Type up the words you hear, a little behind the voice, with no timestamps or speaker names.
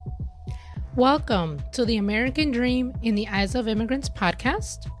Welcome to the American Dream in the Eyes of Immigrants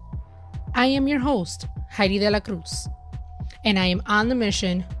podcast. I am your host, Heidi de la Cruz, and I am on the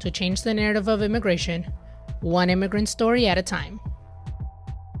mission to change the narrative of immigration, one immigrant story at a time.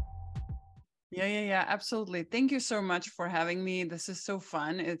 Yeah, absolutely. Thank you so much for having me. This is so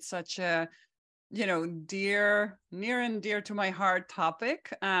fun. It's such a, near and dear to my heart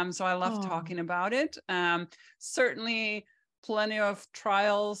topic. So I love talking about it. Certainly plenty of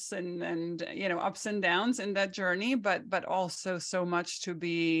trials and ups and downs in that journey, but also so much to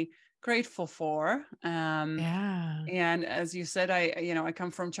be grateful for. And as you said, I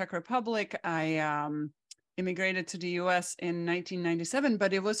come from Czech Republic. I immigrated to the US in 1997,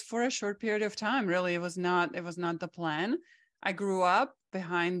 but it was for a short period of time. Really, it was not the plan. I grew up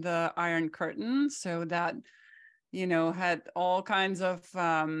behind the Iron Curtain, so that had all kinds of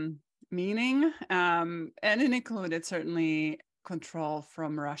meaning, and it included certainly control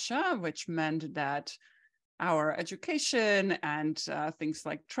from Russia, which meant that our education and things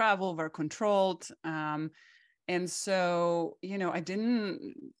like travel were controlled. And so,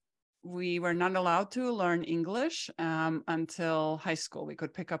 we were not allowed to learn English until high school. We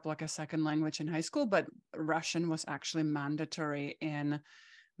could pick up like a second language in high school, but Russian was actually mandatory in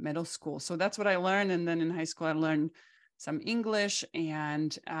middle school. So that's what I learned. And then in high school, I learned some English.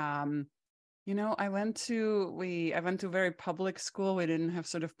 And I went to very public school. We didn't have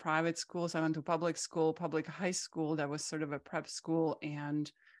sort of private schools. I went to public school, public high school. That was sort of a prep school.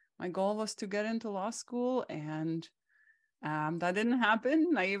 And my goal was to get into law school. And that didn't happen.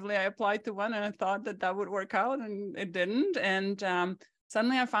 Naively, I applied to one and I thought that would work out, and it didn't. And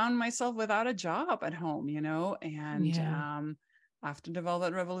suddenly I found myself without a job at home, and after the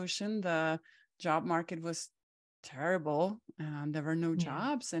Velvet Revolution, the job market was terrible. There were no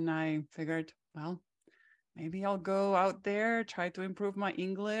jobs. And I figured, well, maybe I'll go out there, try to improve my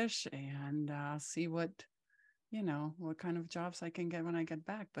English and see what kind of jobs I can get when I get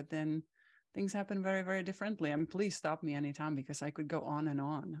back. But then things happen very, very differently. And please stop me anytime, because I could go on and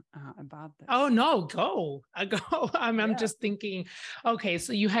on about this. Oh, no, go. I'm just thinking, okay,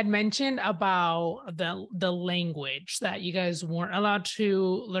 so you had mentioned about the language that you guys weren't allowed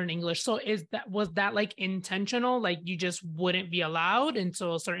to learn English. So was that like intentional? Like you just wouldn't be allowed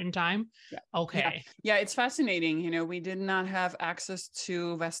until a certain time? Yeah. Okay. Yeah, it's fascinating. We did not have access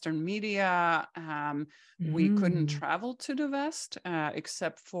to Western media. We couldn't travel to the West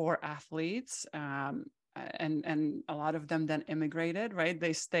except for athletes. And a lot of them then immigrated, right?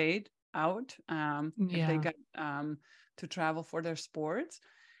 They stayed out if they got to travel for their sports.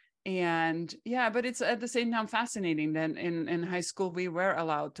 And but it's at the same time fascinating. Then in high school, we were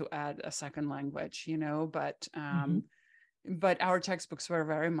allowed to add a second language, but our textbooks were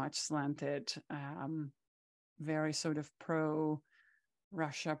very much slanted, very sort of pro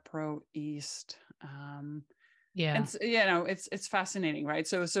Russia, pro East. And it's fascinating, right?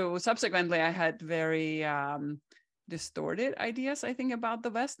 So subsequently, I had very distorted ideas, I think, about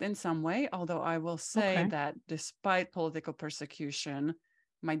the West in some way. Although I will say that despite political persecution,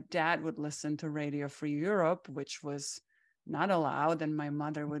 my dad would listen to Radio Free Europe, which was not allowed, and my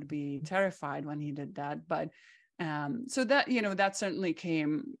mother would be terrified when he did that. But so that that certainly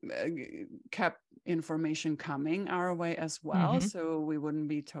kept information coming our way as well, so we wouldn't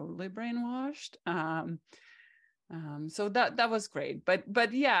be totally brainwashed. So that was great.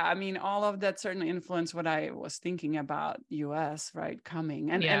 But yeah, I mean, all of that certainly influenced what I was thinking about US, right,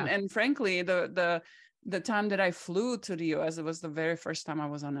 coming. And frankly, the time that I flew to the US, it was the very first time I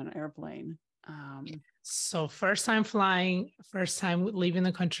was on an airplane. So first time flying, first time leaving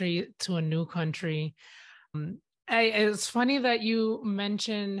the country to a new country. It's funny that you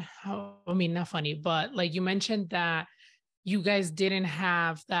mentioned, not funny, but like you mentioned that you guys didn't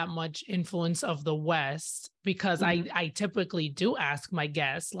have that much influence of the West, because I typically do ask my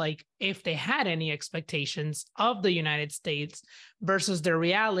guests, like, if they had any expectations of the United States versus their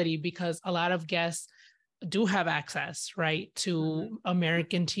reality, because a lot of guests do have access, right, to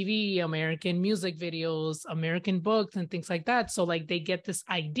American TV, American music videos, American books, and things like that. So like they get this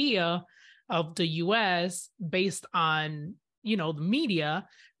idea of the US based on, the media,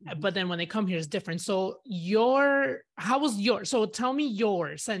 but then when they come here, it's different. So how was yours? So tell me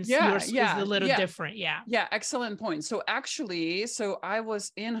yours, since yours is a little different. Yeah, excellent point. So actually, I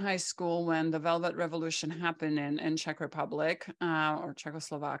was in high school when the Velvet Revolution happened in Czech Republic or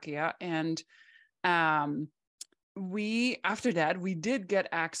Czechoslovakia. And after that, we did get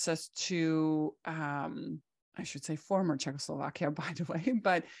access to I should say former Czechoslovakia, by the way,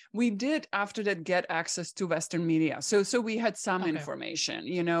 but we did after that get access to Western media. So we had some Okay. information,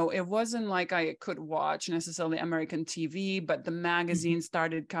 it wasn't like I could watch necessarily American TV, but the magazines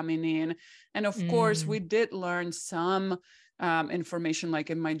started coming in. And of course, we did learn some information like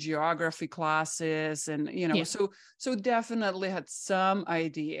in my geography classes and, Yeah. so definitely had some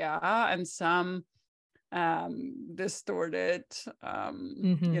idea and some distorted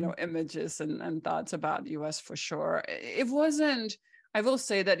images and thoughts about US for sure. It wasn't, I will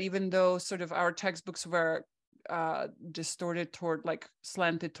say that even though sort of our textbooks were distorted toward, like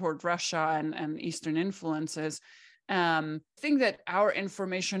slanted toward Russia and Eastern influences, I think that our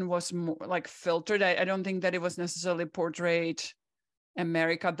information was more like filtered. I don't think that it was necessarily portrayed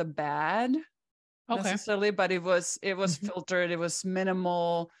America the bad necessarily, but it was filtered, it was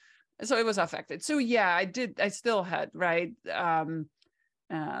minimal, so it was affected. So yeah, I still had, right, and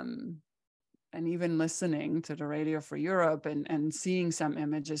even listening to the Radio for Europe and seeing some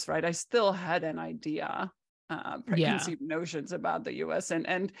images, right, I still had an idea, preconceived notions about the US,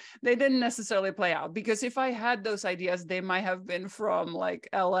 and they didn't necessarily play out, because if I had those ideas, they might have been from like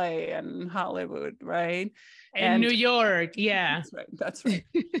LA and Hollywood, right? And New York. Yeah. That's right.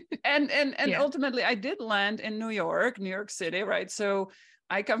 And Yeah. ultimately I did land in New York City, right? So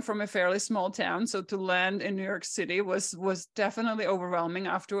I come from a fairly small town, so to land in New York City was definitely overwhelming.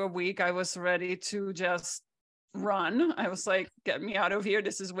 After a week, I was ready to just run. I was like, get me out of here.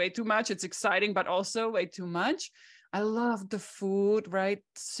 This is way too much. It's exciting, but also way too much. I love the food, right?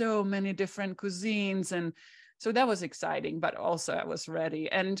 So many different cuisines. And so that was exciting, but also I was ready.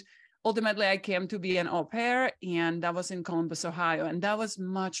 And ultimately, I came to be an au pair, and that was in Columbus, Ohio. And that was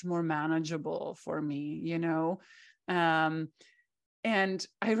much more manageable for me, and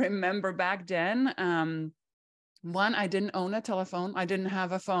I remember back then, one, I didn't own a telephone. I didn't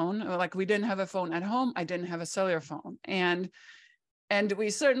have a phone. Like, we didn't have a phone at home. I didn't have a cellular phone. And we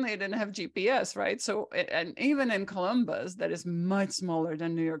certainly didn't have GPS, right? So, and even in Columbus, that is much smaller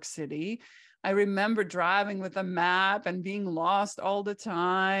than New York City, I remember driving with a map and being lost all the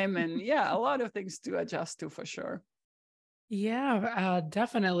time. And yeah, a lot of things to adjust to for sure. Yeah,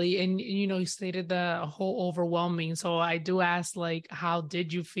 definitely. And you stated the whole overwhelming. So I do ask, like, how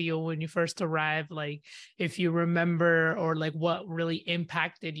did you feel when you first arrived? Like, if you remember, or like what really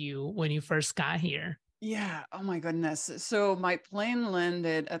impacted you when you first got here? Yeah. Oh my goodness. So my plane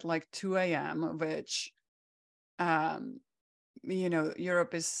landed at like 2 a.m., which,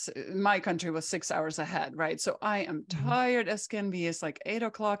 Europe is, my country was 6 hours ahead, right? So I am tired as can be. It's like 8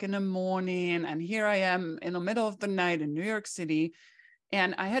 o'clock in the morning. And here I am in the middle of the night in New York City.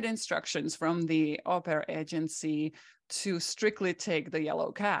 And I had instructions from the au pair agency to strictly take the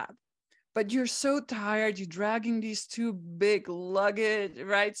yellow cab. But you're so tired, you're dragging these two big luggage,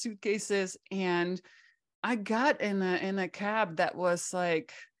 right, suitcases. And I got in a cab that was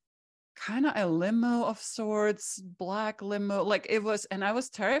like kind of a limo of sorts, black limo, like it was. And I was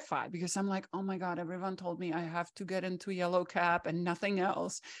terrified because I'm like, oh my God, everyone told me I have to get into yellow cab and nothing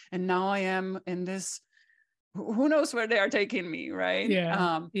else. And now I am in this, who knows where they are taking me, right?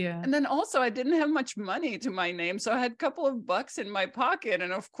 Yeah. Yeah. And then also I didn't have much money to my name, so I had a couple of bucks in my pocket,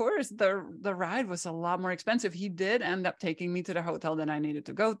 and of course the ride was a lot more expensive. He did end up taking me to the hotel that I needed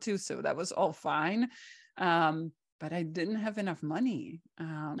to go to, so that was all fine. But I didn't have enough money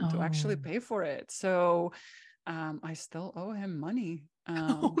to actually pay for it, so I still owe him money.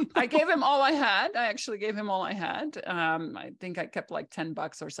 Oh, no. I gave him all I had. I actually gave him all I had. I think I kept like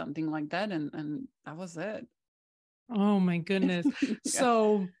 $10 or something like that, and that was it. Oh my goodness. Yeah.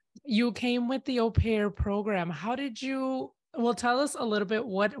 So you came with the au pair program. How did you, well, tell us a little bit,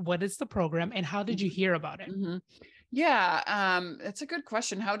 what is the program and how did you hear about it? Yeah, it's a good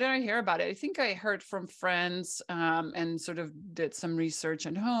question. How did I hear about it? I think I heard from friends, and sort of did some research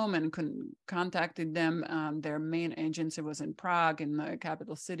at home and contacted them. Their main agency was in Prague, in the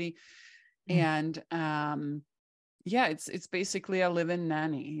capital city. And yeah, it's basically a live-in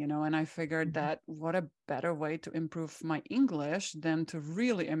nanny, and I figured that what a better way to improve my English than to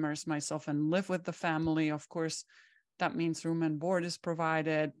really immerse myself and live with the family. Of course, that means room and board is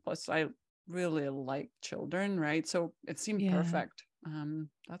provided. Plus, I really like children, right? So it seemed perfect.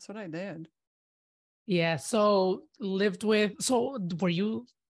 That's what I did. Yeah. So were you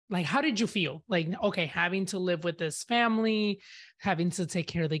like, how did you feel? Like, okay, having to live with this family, having to take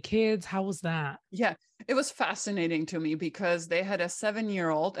care of the kids. How was that? Yeah, it was fascinating to me because they had a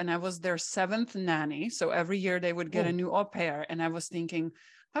 7-year-old and I was their 7th nanny. So every year they would get a new au pair. And I was thinking,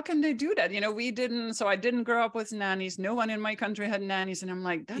 how can they do that? So I didn't grow up with nannies. No one in my country had nannies. And I'm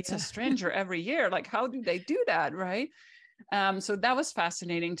like, that's a stranger every year. Like, how do they do that? Right. So that was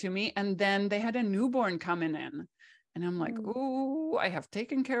fascinating to me. And then they had a newborn coming in. And I'm like, oh, I have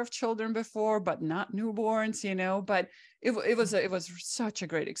taken care of children before, but not newborns, you know. But it was such a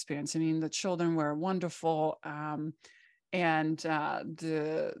great experience. I mean, the children were wonderful, and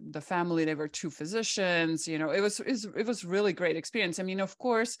the family, they were two physicians. You know, it was really great experience. I mean, of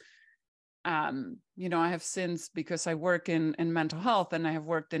course, you know, I have since, because I work in mental health and I have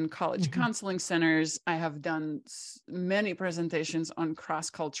worked in college counseling centers, I have done many presentations on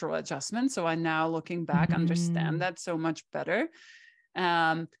cross-cultural adjustment. So I now, looking back, understand that so much better.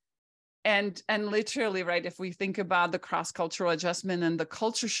 And literally, right, if we think about the cross-cultural adjustment and the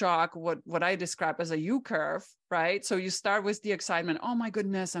culture shock, what I describe as a U-curve, right? So you start with the excitement. Oh my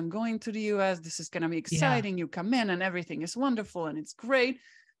goodness, I'm going to the US. This is going to be exciting. You come in and everything is wonderful and it's great.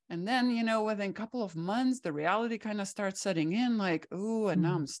 And then, you know, within a couple of months, the reality kind of starts setting in, like, oh, and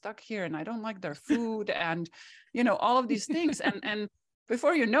now I'm stuck here and I don't like their food, and, you know, all of these things. And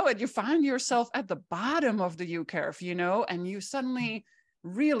before you know it, you find yourself at the bottom of the U-curve, you know, and you suddenly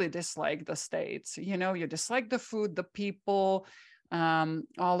really dislike the States, you know, you dislike the food, the people,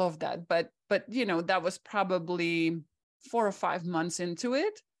 all of that. But, you know, that was probably 4 or 5 months into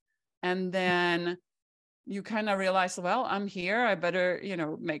it. And then you kind of realize, well, I'm here, I better, you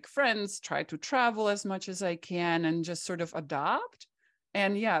know, make friends, try to travel as much as I can, and just sort of adopt.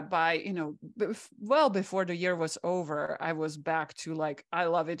 And yeah, by, you know, well before the year was over, I was back to like, I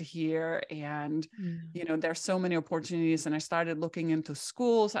love it here. And, you know, there's so many opportunities. And I started looking into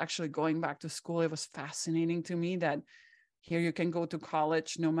schools, actually going back to school. It was fascinating to me that here you can go to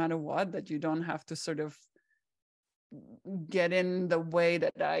college no matter what, that you don't have to sort of get in the way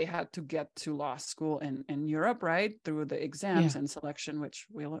that I had to get to law school in Europe, right? Through the exams and selection, which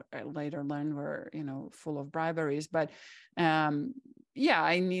we later learned were, you know, full of briberies. But yeah,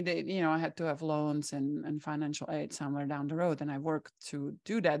 I needed, you know, I had to have loans and financial aid somewhere down the road. And I worked to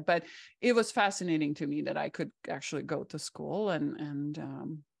do that. But it was fascinating to me that I could actually go to school. And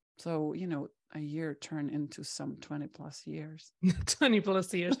so, you know, a year turned into some 20 plus years. 20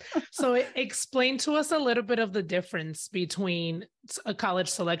 plus years. So explain to us a little bit of the difference between a college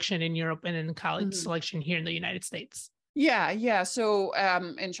selection in Europe and in college selection here in the United States. Yeah. So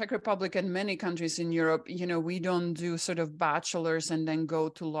in Czech Republic and many countries in Europe, you know, we don't do sort of bachelor's and then go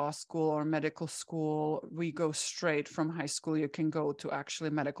to law school or medical school. We go straight from high school. You can go to actually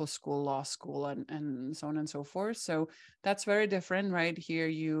medical school, law school, and so on and so forth. So that's very different, right? Here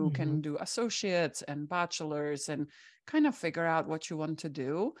you can do associates and bachelor's and kind of figure out what you want to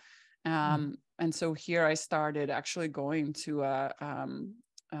do. And so here I started actually going to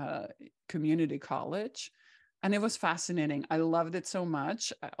a community college. And it was fascinating. I loved it so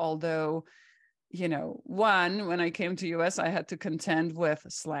much. Although, you know, when I came to US, I had to contend with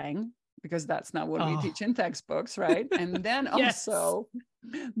slang because that's not what we teach in textbooks, right? And then also,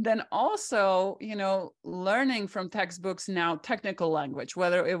 you know, learning from textbooks now technical language,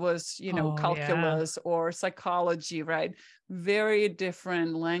 whether it was, you know, calculus or psychology, right? Very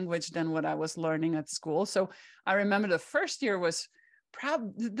different language than what I was learning at school. So I remember the first year was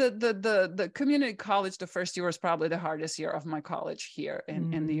the community college. The first year was probably the hardest year of my college here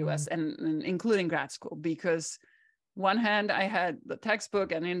in the US, and including grad school, because one hand I had the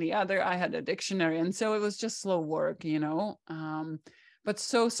textbook and in the other I had a dictionary, and so it was just slow work, you know, but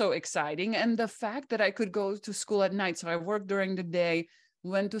so exciting. And the fact that I could go to school at night, so I worked during the day,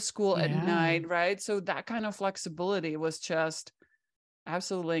 went to school at night, right? So that kind of flexibility was just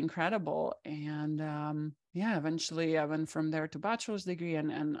absolutely incredible. And eventually I went from there to bachelor's degree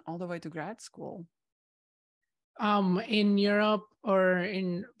and all the way to grad school. In Europe or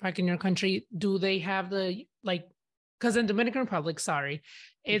back in your country, do they have the, like, because in Dominican Republic,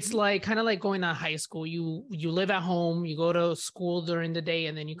 it's like kind of like going to high school. You live at home, you go to school during the day,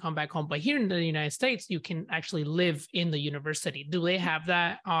 and then you come back home. But here in the United States, you can actually live in the university. Do they have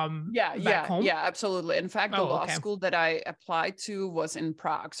that? Back home? Yeah, absolutely. In fact, the law school that I applied to was in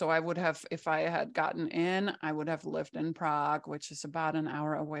Prague. So I would have, if I had gotten in, I would have lived in Prague, which is about an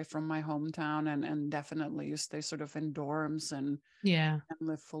hour away from my hometown, and definitely you stay sort of in dorms and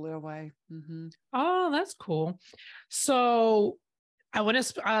live fully away. Oh, that's cool. So I want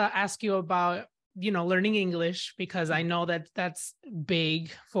to ask you about, you know, learning English, because I know that that's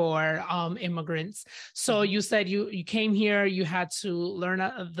big for immigrants. So you said you came here, you had to learn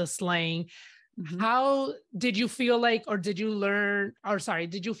the slang. How did you feel like, did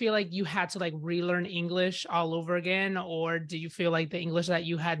you feel like you had to like relearn English all over again? Or do you feel like the English that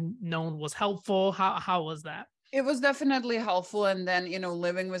you had known was helpful? How was that? It was definitely helpful. And then,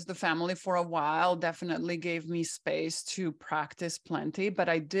 living with the family for a while definitely gave me space to practice plenty, but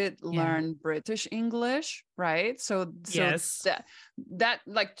I did Yeah. learn British English, right? So Yes. that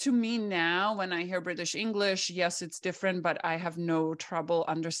like to me now, when I hear British English, yes, it's different, but I have no trouble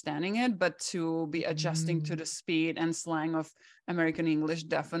understanding it. But to be adjusting to Mm, the speed and slang of American English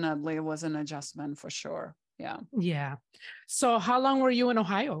definitely was an adjustment for sure. Yeah. yeah. So how long were you in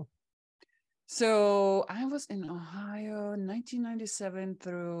Ohio? So I was in Ohio 1997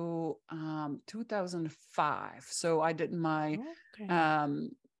 through 2005. So I did my, Okay.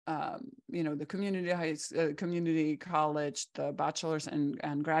 um, the community college, the bachelor's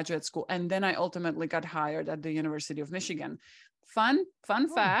and graduate school, and then I ultimately got hired at the University of Michigan. Fun Oh.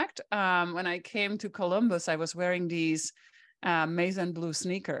 fact: when I came to Columbus, I was wearing these maize and blue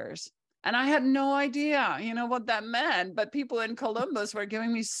sneakers. And I had no idea, what that meant. But people in Columbus were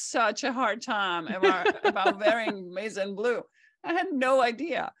giving me such a hard time about wearing maize and blue. I had no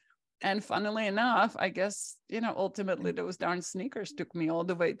idea. And funnily enough, I guess, ultimately those darn sneakers took me all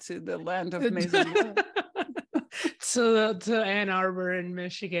the way to the land of maize and blue. To Ann Arbor in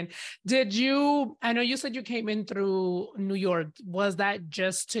Michigan. Did you, I know you said you came in through New York. Was that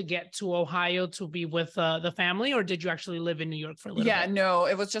just to get to Ohio to be with the family, or did you actually live in New York for a little Yeah, bit? no,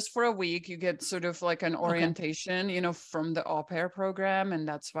 it was just for a week. You get sort of like an Okay. orientation, from the au pair program. And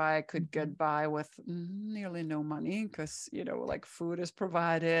that's why I could Mhm. get by with nearly no money because, like food is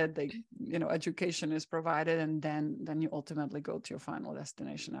provided, education is provided. And then you ultimately go to your final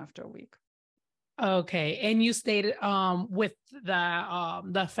destination after a week. Okay. And you stayed with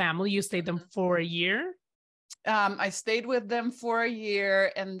the family, you stayed them for a year? I stayed with them for a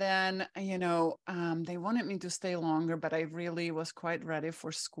year and then, they wanted me to stay longer, but I really was quite ready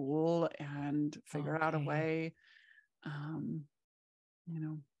for school and figure out a Okay. way, um, you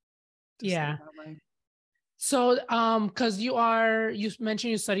know, to stay Yeah. that way. So, because you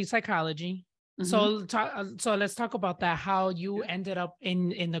mentioned you studied psychology. Hmm. So let's talk about that. How you Yeah. ended up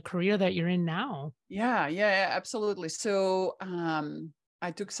in the career that you're in now. Yeah, absolutely. So, I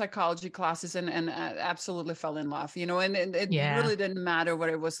took psychology classes and absolutely fell in love, and it Yeah. really didn't matter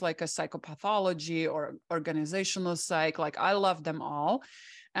whether it was like a psychopathology or organizational psych, like I loved them all.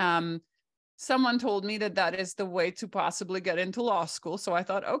 Um, Someone told me that that is the way to possibly get into law school. So I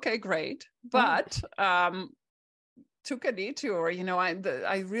thought, okay, great. Oh. But took a detour.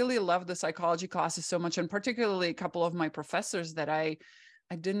 I really loved the psychology classes so much, and particularly a couple of my professors that I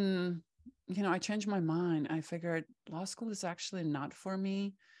didn't, I changed my mind. I figured law school is actually not for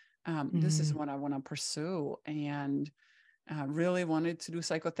me. This is Mm, what I want to pursue, and really wanted to do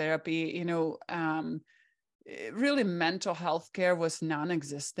psychotherapy. Really mental health care was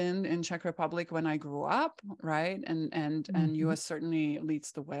non-existent in Czech Republic when I grew up, right? And mhm. US certainly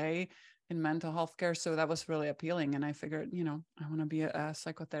leads the way in mental health care. So that was really appealing. And I figured, I want to be a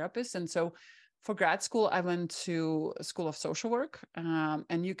psychotherapist. And so for grad school, I went to a school of social work.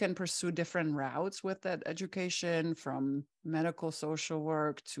 And you can pursue different routes with that education, from medical social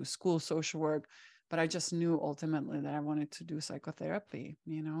work to school social work. But I just knew ultimately that I wanted to do psychotherapy.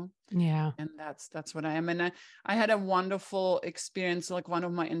 Yeah. And that's what I am. And I had a wonderful experience. Like one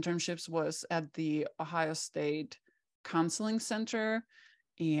of my internships was at the Ohio State Counseling Center,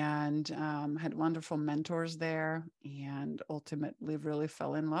 and had wonderful mentors there, and ultimately really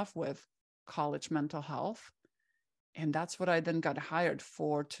fell in love with college mental health. And that's what I then got hired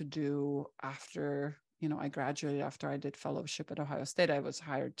for to do after, I graduated. After I did fellowship at Ohio State, I was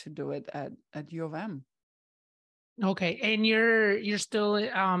hired to do it at U of M. Okay. And you're still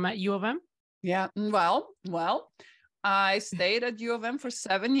at U of M? Yeah. Well, I stayed at U of M for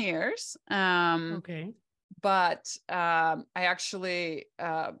 7 years. Okay. But I actually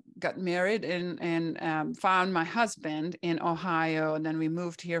got married and found my husband in Ohio. And then we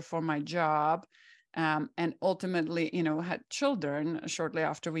moved here for my job, and ultimately, had children shortly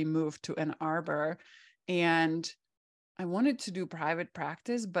after we moved to Ann Arbor. And I wanted to do private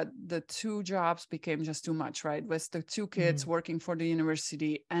practice, but the two jobs became just too much, right? With the two kids Mm, working for the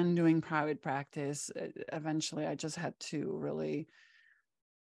university and doing private practice, eventually I just had to really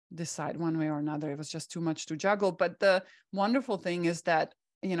decide one way or another. It was just too much to juggle. But the wonderful thing is that,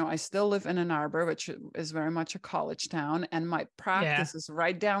 I still live in Ann Arbor, which is very much a college town, and my yeah. practice is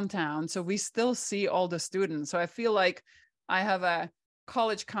right downtown. So we still see all the students. So I feel like I have a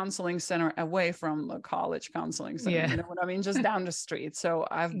college counseling center away from the college counseling center. You Yeah. know what I mean? Just down the street. So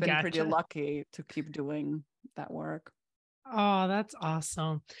I've been pretty Gotcha. lucky to keep doing that work. Oh, that's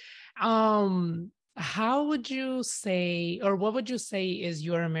awesome. How would you say, or what would you say is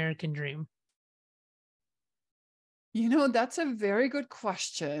your American dream? That's a very good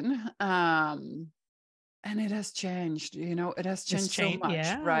question. And it has changed, it has It's changed so changed. much,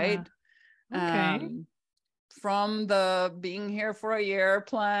 Yeah. right? Okay. From the being here for a year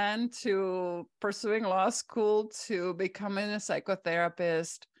plan to pursuing law school to becoming a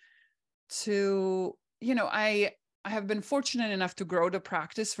psychotherapist to, I have been fortunate enough to grow the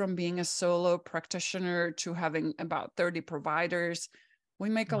practice from being a solo practitioner to having about 30 providers. We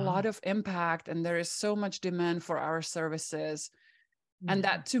make a lot Wow. of impact and there is so much demand for our services. And Yeah.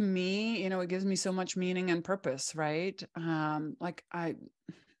 that to me, it gives me so much meaning and purpose, right? Like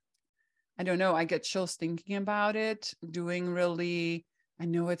I don't know, I get chills thinking about it, doing really, I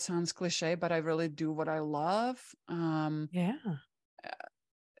know it sounds cliche, but I really do what I love. Yeah.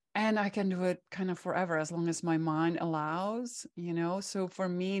 And I can do it kind of forever as long as my mind allows. So for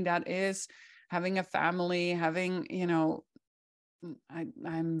me, that is having a family, having,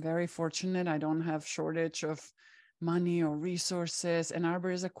 I'm very fortunate. I don't have shortage of money or resources. Ann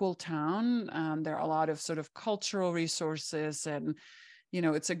Arbor is a cool town. There are a lot of sort of cultural resources and,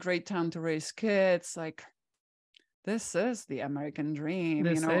 it's a great town to raise kids. Like this is the American dream,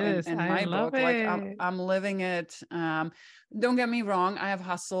 This in, is, in I my love book. Like I'm, it. I'm living it. Don't get me wrong. I have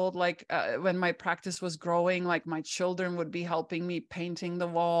hustled, like when my practice was growing, like my children would be helping me painting the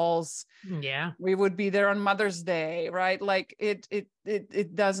walls. Yeah. We would be there on Mother's Day, right? Like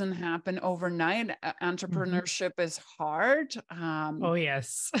it doesn't happen overnight. Mhm. Entrepreneurship is hard. Oh,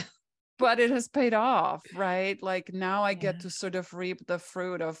 yes. But it has paid off, right? Like now I get Yeah. to sort of reap the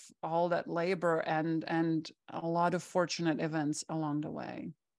fruit of all that labor and a lot of fortunate events along the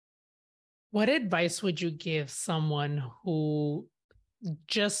way. What advice would you give someone who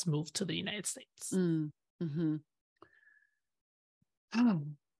just moved to the United States? Mm. Hmm. Oh.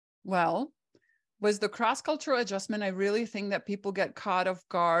 Well, with the cross-cultural adjustment, I really think that people get caught off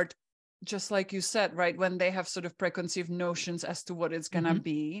guard, just like you said, right? When they have sort of preconceived notions as to what it's gonna Hmm.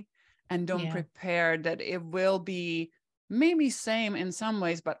 be and don't Yeah. prepare that it will be maybe same in some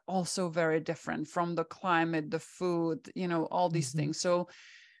ways, but also very different from the climate, the food, all these Hmm. things. So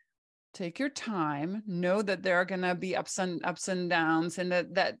take your time, know that there are gonna be ups and downs, and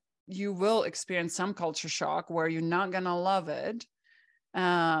that you will experience some culture shock where you're not gonna love it.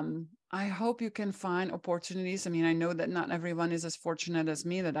 I hope you can find opportunities. I mean, I know that not everyone is as fortunate as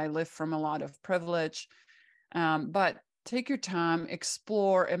me, that I live from a lot of privilege. But take your time,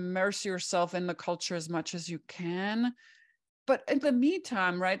 explore, immerse yourself in the culture as much as you can. But in the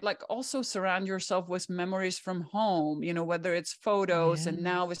meantime, right, like also surround yourself with memories from home, whether it's photos, Yeah. and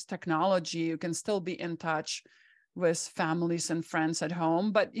now with technology, you can still be in touch with families and friends at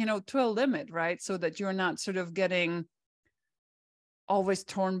home, but, to a limit, right? So that you're not sort of getting always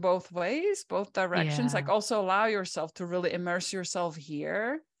torn both ways, both directions. Like Yeah. also allow yourself to really immerse yourself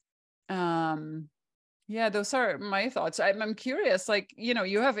here. Um, yeah, those are my thoughts. I'm curious, like,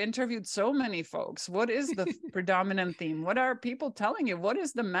 you have interviewed so many folks. What is the predominant theme? What are people telling you? What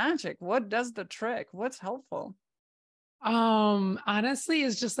is the magic? What does the trick? What's helpful? Honestly,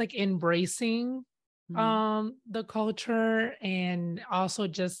 it's just like embracing Mm, the culture and also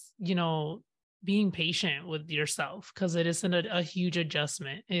just, being patient with yourself because it isn't a huge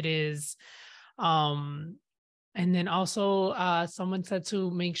adjustment. It is um and then also someone said to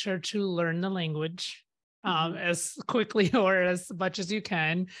make sure to learn the language mhm, as quickly or as much as you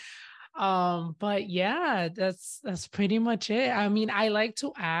can. But yeah, that's pretty much it. I mean, I like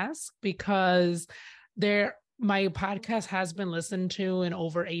to ask because my podcast has been listened to in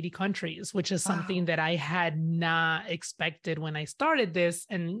over 80 countries, which is something wow. that I had not expected when I started this.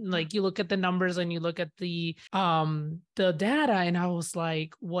 And like you look at the numbers and you look at the data, and I was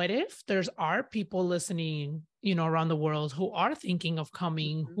like, what if there's are people listening, around the world who are thinking of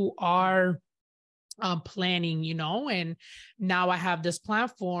coming, Mhm, who mhm, are planning, and now I have this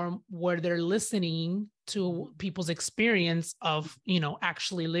platform where they're listening to mhm, people's experience of,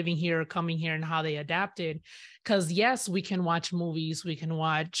 actually living here, coming here, and how they adapted. Because yes, we can watch movies, we can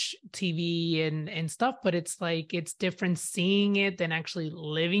watch TV and stuff, but it's like it's different seeing it than actually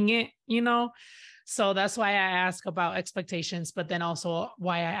living it. So that's why I ask about expectations, but then also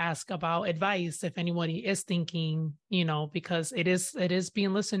why I ask about advice if anybody is thinking, because it is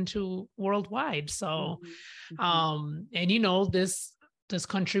being listened to worldwide. So mhm, mhm. and this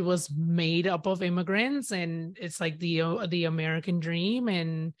country was made up of immigrants, and it's like the American dream.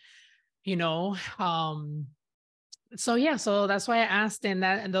 And you know so yeah, so that's why I asked,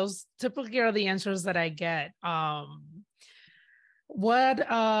 and those typically are the answers that I get. What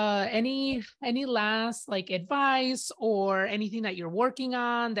any last like advice or anything that you're working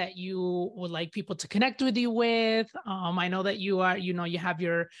on that you would like people to connect with you with? I know that you have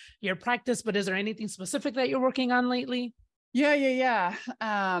your practice, but is there anything specific that you're working on lately? Yeah.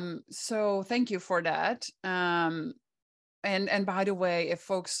 So thank you for that. And by the way, if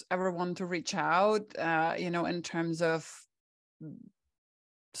folks ever want to reach out, in terms of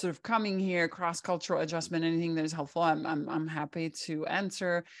sort of coming here, cross-cultural adjustment, anything that is helpful, I'm happy to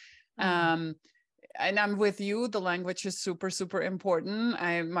answer. Oh, And I'm with you. The language is super, super important.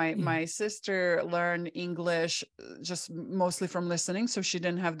 yeah. My sister learned English just mostly from listening, so she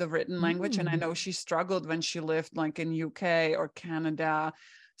didn't have the written language. And I Mm. know she struggled when she lived like in UK or Canada.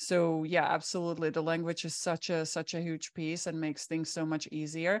 So yeah, absolutely. The language is such a huge piece and makes things so much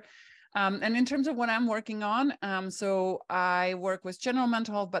easier. And in terms of what I'm working on, so I work with general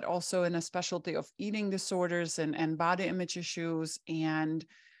mental health, but also in a specialty of eating disorders and body image issues. And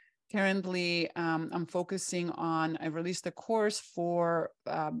currently, I'm focusing on, I released a course for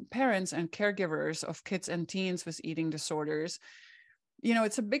parents and caregivers of kids and teens with eating disorders.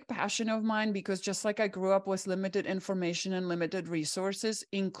 It's a big passion of mine because just like I grew up with limited information and limited resources,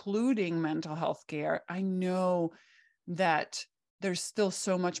 including mental health care, I know that there's still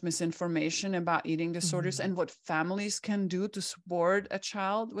so much misinformation about eating disorders Mhm. and what families can do to support a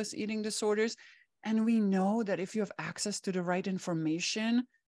child with eating disorders. And we know that if you have access to the right information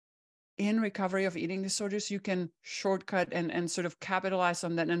in recovery of eating disorders, you can shortcut and sort of capitalize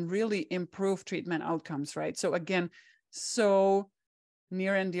on that and really improve treatment outcomes, right? So again, so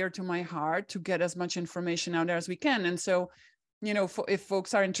near and dear to my heart to get as much information out there as we can. And so, if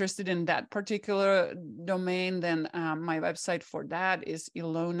folks are interested in that particular domain, then my website for that is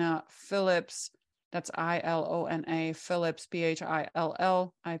Ilona Phillips. That's Ilona Phillips,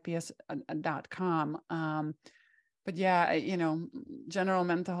 PHILLIPS.com. But yeah, general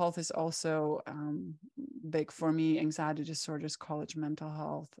mental health is also big for me. Anxiety disorders, college mental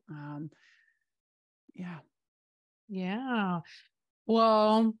health. Yeah. Yeah.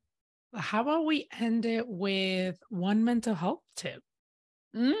 Well, how about we end it with one mental health tip?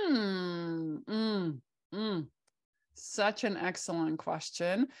 Mm, mm, mm. Such an excellent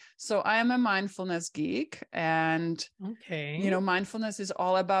question. So I am a mindfulness geek, and Okay. mindfulness is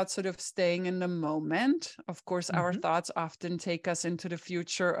all about sort of staying in the moment. Of course, our Mhm. thoughts often take us into the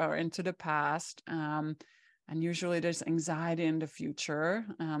future or into the past. And usually there's anxiety in the future.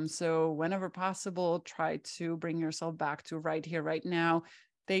 So whenever possible, try to bring yourself back to right here, right now.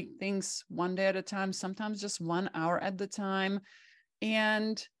 Take things one day at a time, sometimes just 1 hour at the time.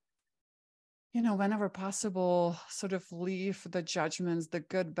 And whenever possible, sort of leave the judgments, the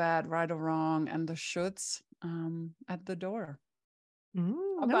good, bad, right or wrong, and the shoulds at the door.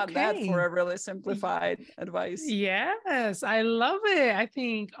 How about that for Okay. a really simplified advice? Yes, I love it. I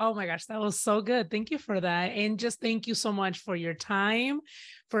think, oh my gosh, that was so good. Thank you for that. And just thank you so much for your time,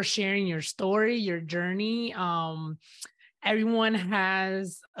 for sharing your story, your journey. Everyone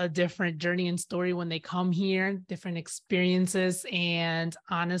has a different journey and story when they come here, different experiences. And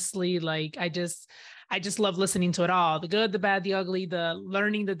honestly, like I just love listening to it all, the good, the bad, the ugly, the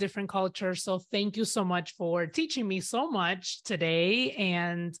learning the different cultures. So thank you so much for teaching me so much today.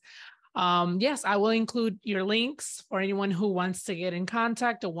 And yes, I will include your links for anyone who wants to get in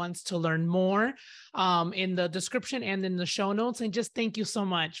contact or wants to learn more in the description and in the show notes. And just thank you so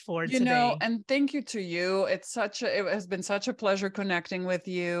much for today. And thank you to you. It has been such a pleasure connecting with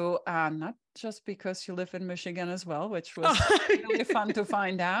you. Not just because you live in Michigan as well, which was really fun to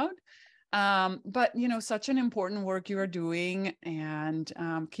find out. But such an important work you are doing, and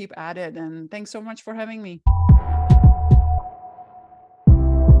keep at it. And thanks so much for having me.